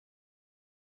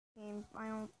game. I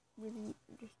don't really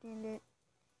understand it.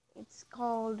 It's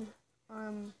called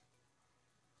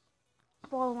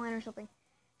Ball Line or something.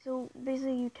 So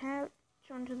basically, you tap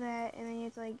onto that, and then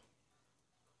it's like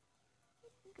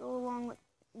go along with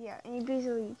and you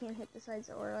basically can't hit the sides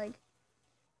or like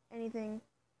anything.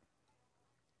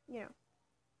 You know.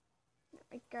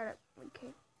 I got it.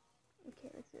 Okay,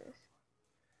 let's do this.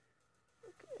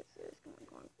 Okay, let's do this.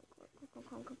 Come on.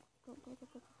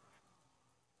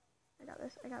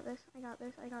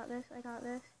 I got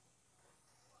this.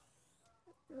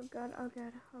 Oh god,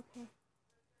 okay.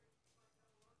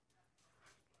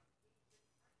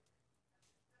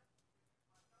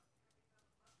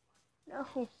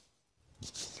 No.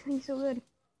 It's doing so good.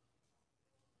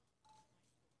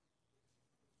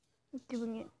 I'm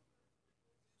doing it.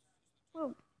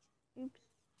 Whoa. Oops.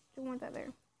 Don't want that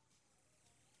there.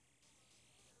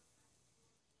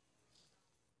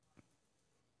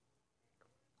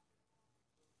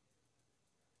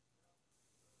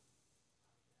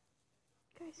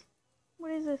 Guys,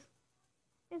 what is this?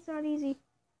 It's not easy.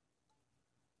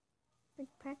 Like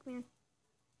Pac-Man.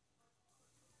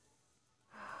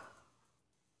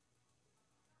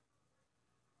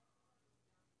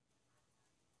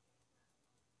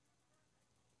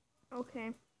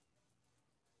 Okay.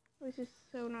 This is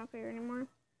so not fair anymore.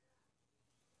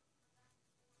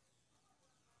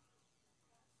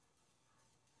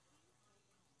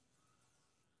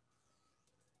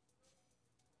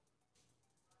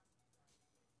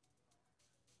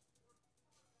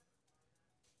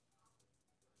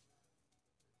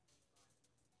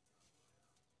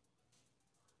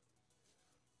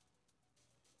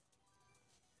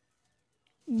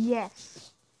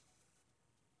 Yes.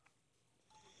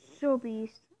 So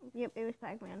beast. Yep, it was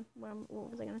Pac-Man.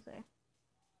 What was I gonna say?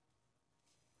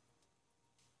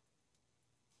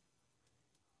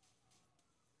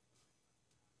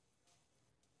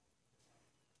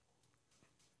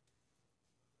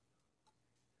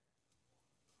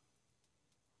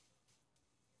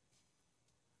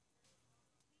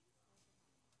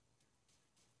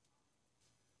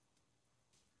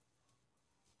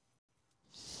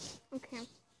 Okay.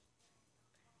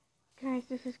 Guys,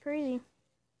 this is crazy.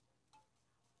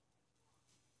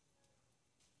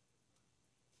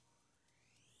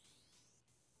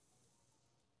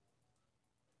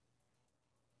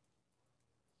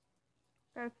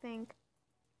 Gotta think.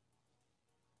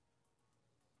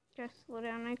 Just slow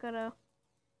down. I gotta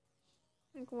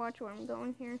watch where I'm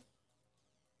going here.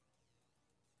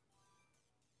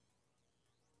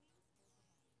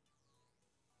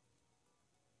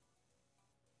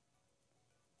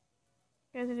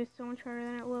 Guys, it is so much harder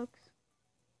than it looks.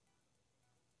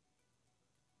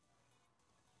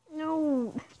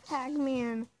 No,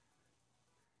 Pac-Man.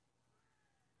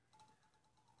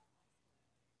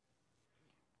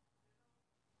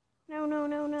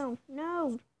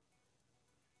 No.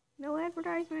 No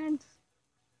advertisements.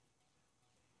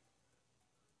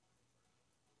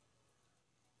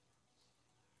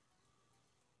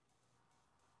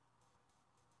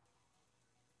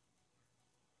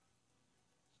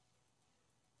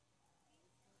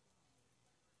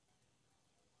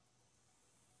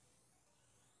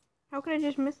 How could I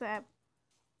just miss that?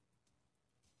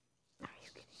 Are you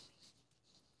kidding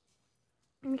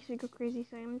me? It makes me go crazy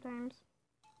sometimes.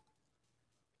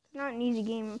 It's not an easy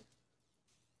game.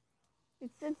 It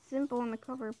said simple on the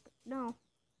cover, but no.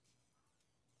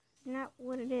 It's not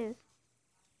what it is.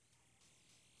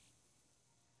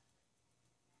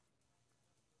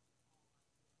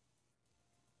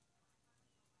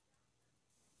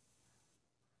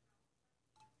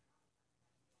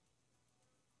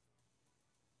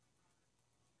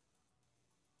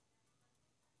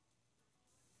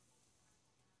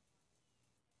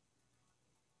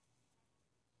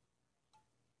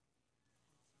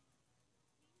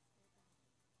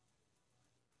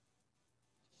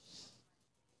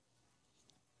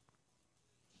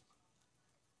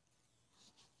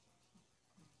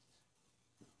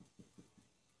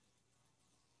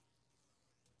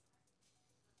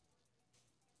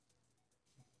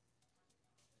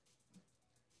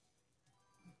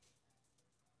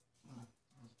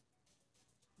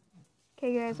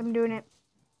 Okay, guys, I'm doing it.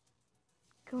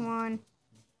 Come on.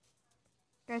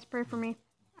 Guys, pray for me.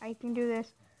 I can do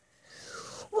this.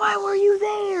 Why were you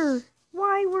there?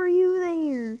 Why were you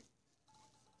there?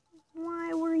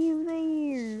 Why were you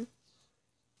there?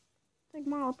 It's like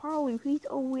Malapalu. He's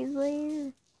always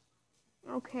there.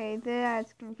 Okay,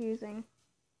 that's confusing.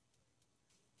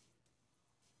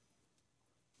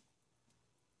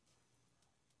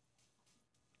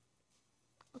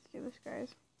 Let's do this,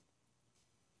 guys.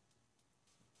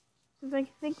 Since I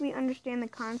think we understand the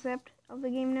concept of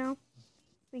the game now,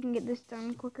 We can get this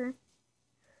done quicker.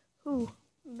 Ooh,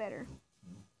 better.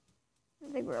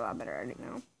 I think we're a lot better at it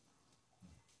now.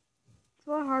 It's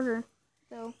a lot harder,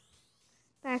 though,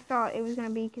 than I thought it was going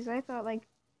to be, because I thought, like,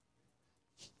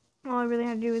 all I really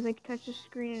had to do was, like, touch the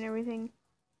screen and everything,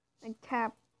 like,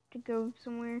 tap to go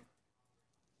somewhere.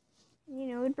 You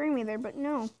know, it'd bring me there, but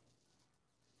no.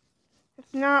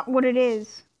 That's not what it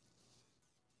is.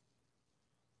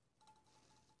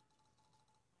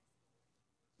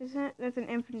 That's an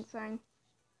infinite sign.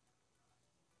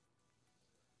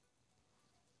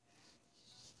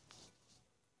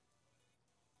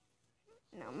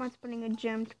 No, I'm not spending a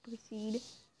gem to proceed.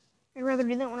 I'd rather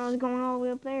do that when I was going all the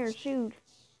way up there. Shoot.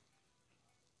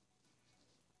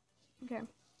 Okay.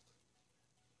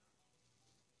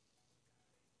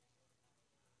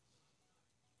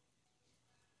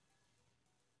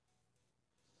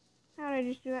 How did I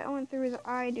just do that? I went through his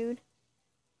eye, dude.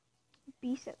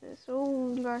 Beast at this.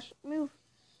 Oh, gosh. Move.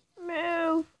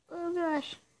 Move. Oh,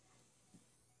 gosh.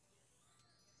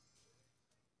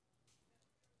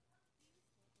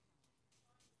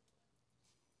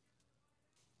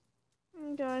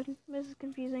 Oh, God. This is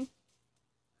confusing.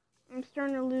 I'm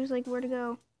starting to lose, like, where to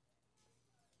go.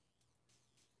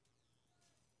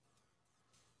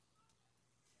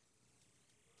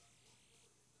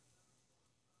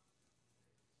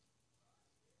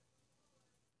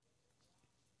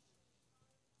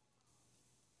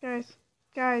 Guys.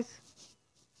 Guys.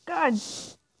 God.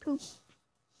 Poop.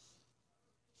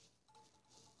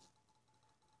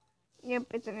 Yep,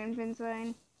 it's an infant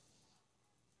sign.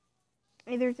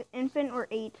 Either it's an infant or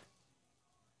 8.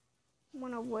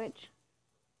 One of which.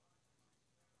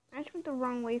 I just went the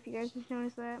wrong way if you guys just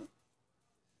noticed that.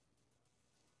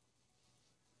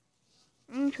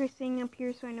 I'm going to try staying up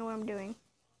here so I know what I'm doing.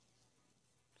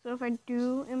 So if I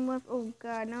do am left... Oh,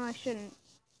 God, no, I shouldn't.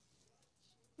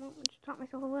 Well, I just taught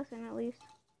myself a lesson, at least.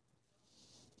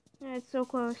 Yeah, it's so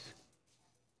close.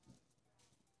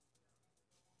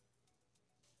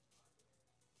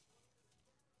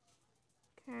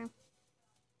 Okay.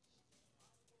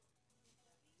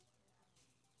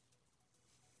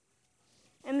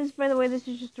 And this, by the way, this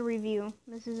is just a review.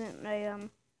 This isn't a,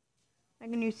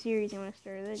 like a new series I'm going to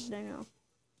start. I know.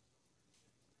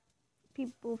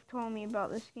 People have told me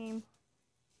about this game.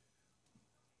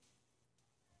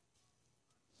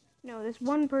 No, this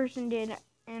one person did,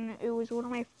 and it was one of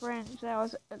my friends that I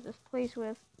was at this place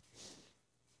with.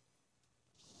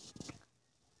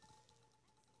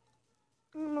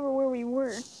 I don't remember where we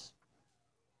were.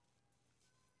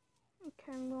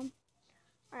 Okay, well.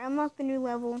 Alright, unlock the new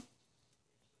level.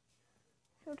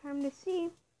 So time to see.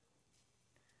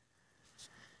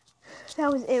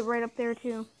 That was it right up there,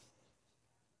 too.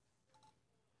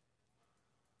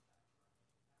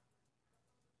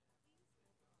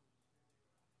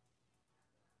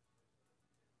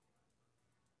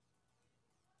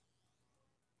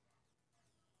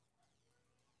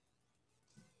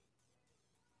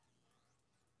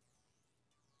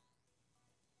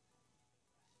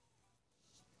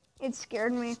 It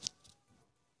scared me.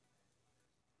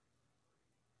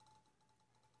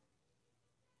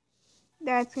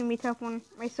 That's gonna be a tough one.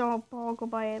 I saw a ball go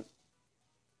by it.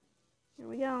 Here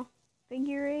we go.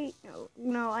 Figure 8.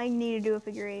 No, I need to do a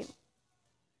figure 8.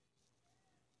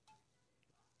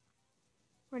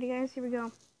 Ready, guys? Here we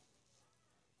go.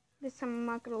 This time I'm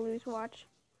not gonna lose. Watch.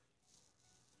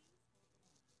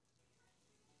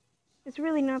 It's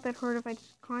really not that hard if I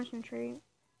just concentrate.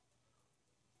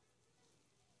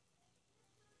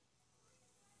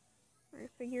 Alright,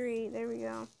 figure 8. There we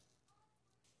go.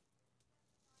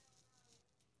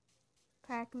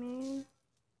 Pac-Man.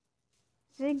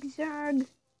 Zigzag.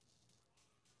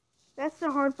 That's the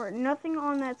hard part. Nothing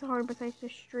on that's hard besides the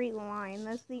straight line.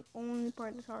 That's the only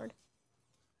part that's hard.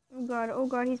 Oh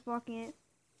god, he's blocking it.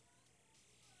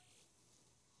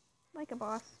 Like a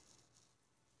boss.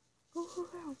 Ooh.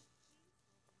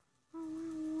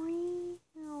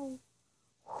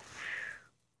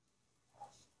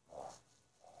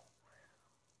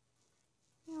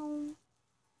 Oh.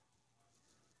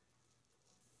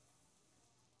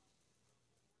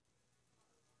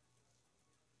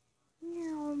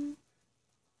 No.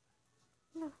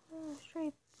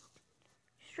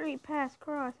 Straight pass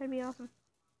cross. That'd be awesome.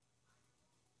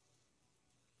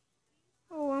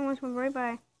 Oh, I almost went right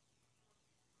by.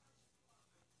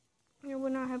 It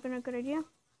would not have been a good idea.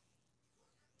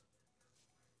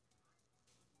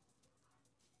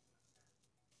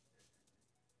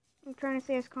 I'm trying to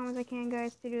stay as calm as I can,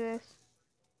 guys, to do this.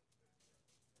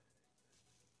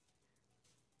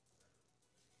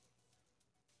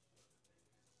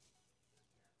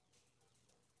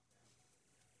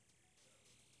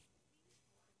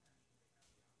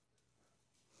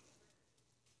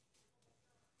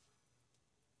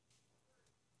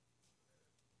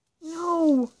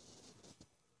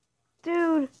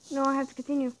 No, I have to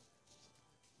continue.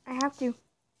 I have to.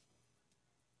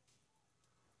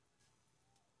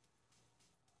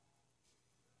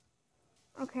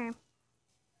 Okay.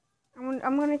 I'm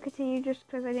gonna continue just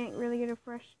because I didn't really get a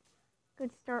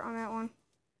good start on that one.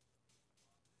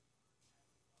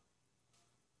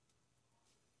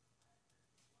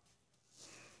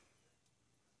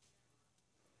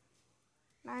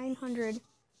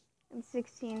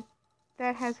 $916.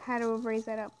 That has had to have raised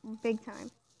that up big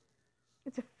time.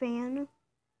 It's a fan.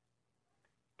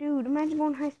 Dude, imagine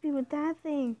going high speed with that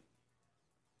thing.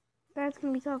 That's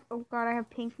gonna be tough. Oh god, I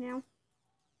have pink now.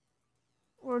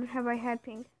 Or have I had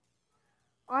pink?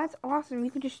 Oh, that's awesome. You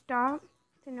could just stop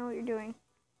to know what you're doing.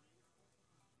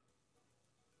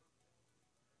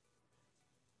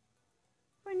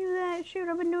 If I knew that, shoot,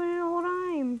 I've been doing it the whole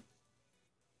time.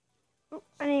 Oh,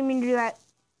 I didn't mean to do that.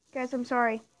 Guys, I'm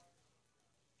sorry.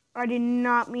 I did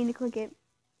not mean to click it.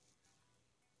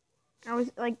 I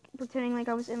was like pretending like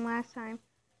I was in last time.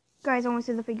 Guys, I almost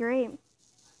did the figure 8.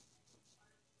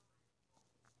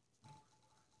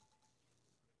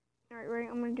 Alright, ready?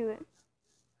 I'm gonna do it.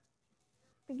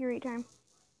 Figure 8 time.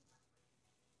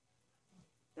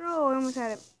 Oh, I almost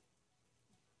had it.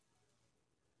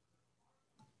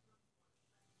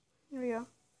 Here we go.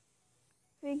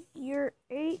 Figure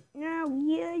 8 now.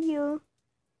 Yeah.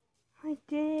 I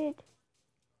did it.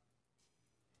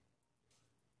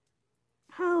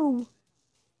 Oh.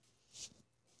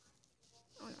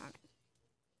 Oh, not.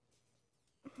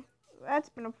 That's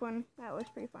been a fun. That was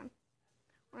pretty fun.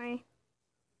 Right.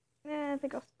 I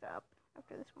think I'll stop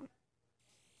after this one.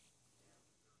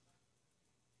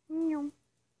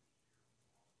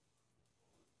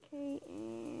 Okay,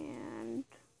 and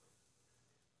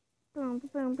boom,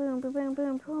 boom, boom, boom, boom,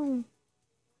 boom, boom.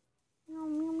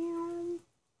 Meow.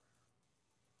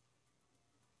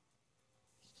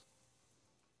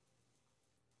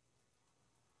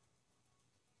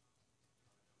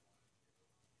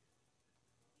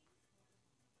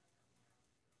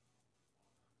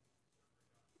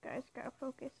 Guys, gotta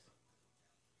focus.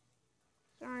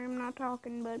 Sorry, I'm not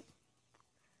talking, but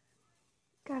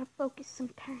gotta focus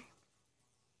sometime.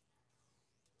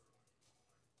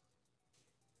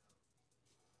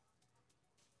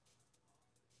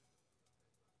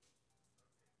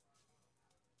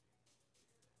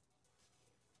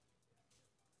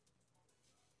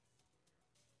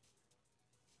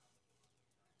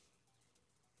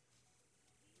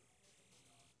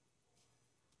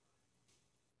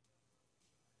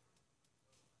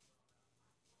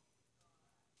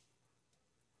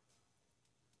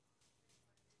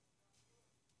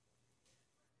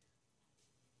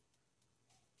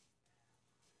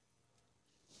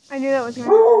 I knew that was gonna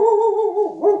happen.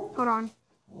 Hold on.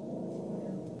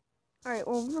 Alright,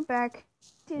 well, we're back.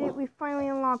 Did it. We finally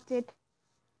unlocked it.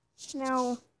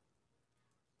 Now,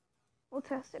 we'll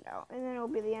test it out, and then it'll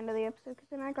be the end of the episode, because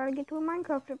then I gotta get to a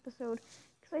Minecraft episode.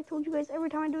 Because I told you guys every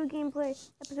time I do a gameplay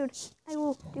episode, I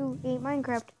will do a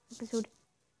Minecraft episode.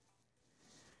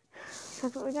 So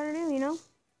that's what we gotta do, you know?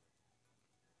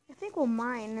 I think we'll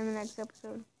mine in the next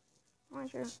episode. I'm not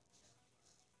sure.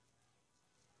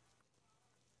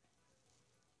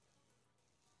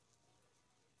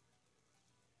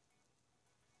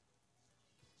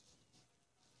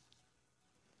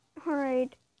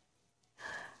 Alright.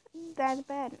 That's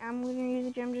bad. I'm gonna use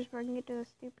a gem just so I can get to the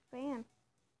stupid fan.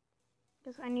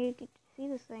 Because I need to get to see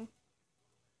this thing.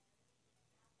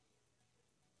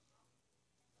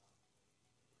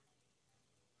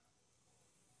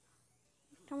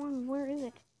 Come on, where is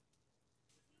it?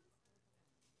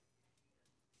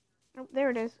 Oh, there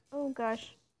it is. Oh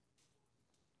gosh.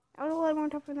 That was a lot more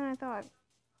tougher than I thought.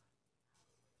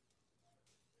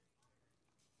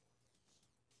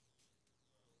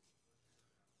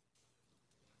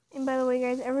 And by the way,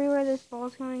 guys, everywhere this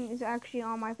ball's going is actually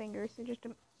on my fingers. So just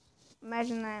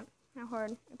imagine that. How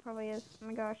hard it probably is. Oh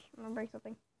my gosh, I'm gonna break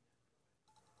something.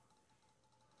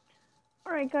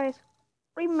 Alright, guys.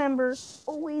 Remember,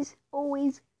 always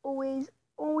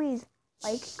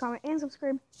like, comment, and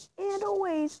subscribe. And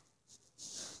always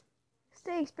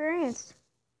stay experienced.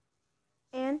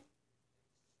 And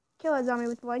kill that zombie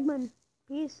with the like button.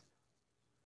 Peace.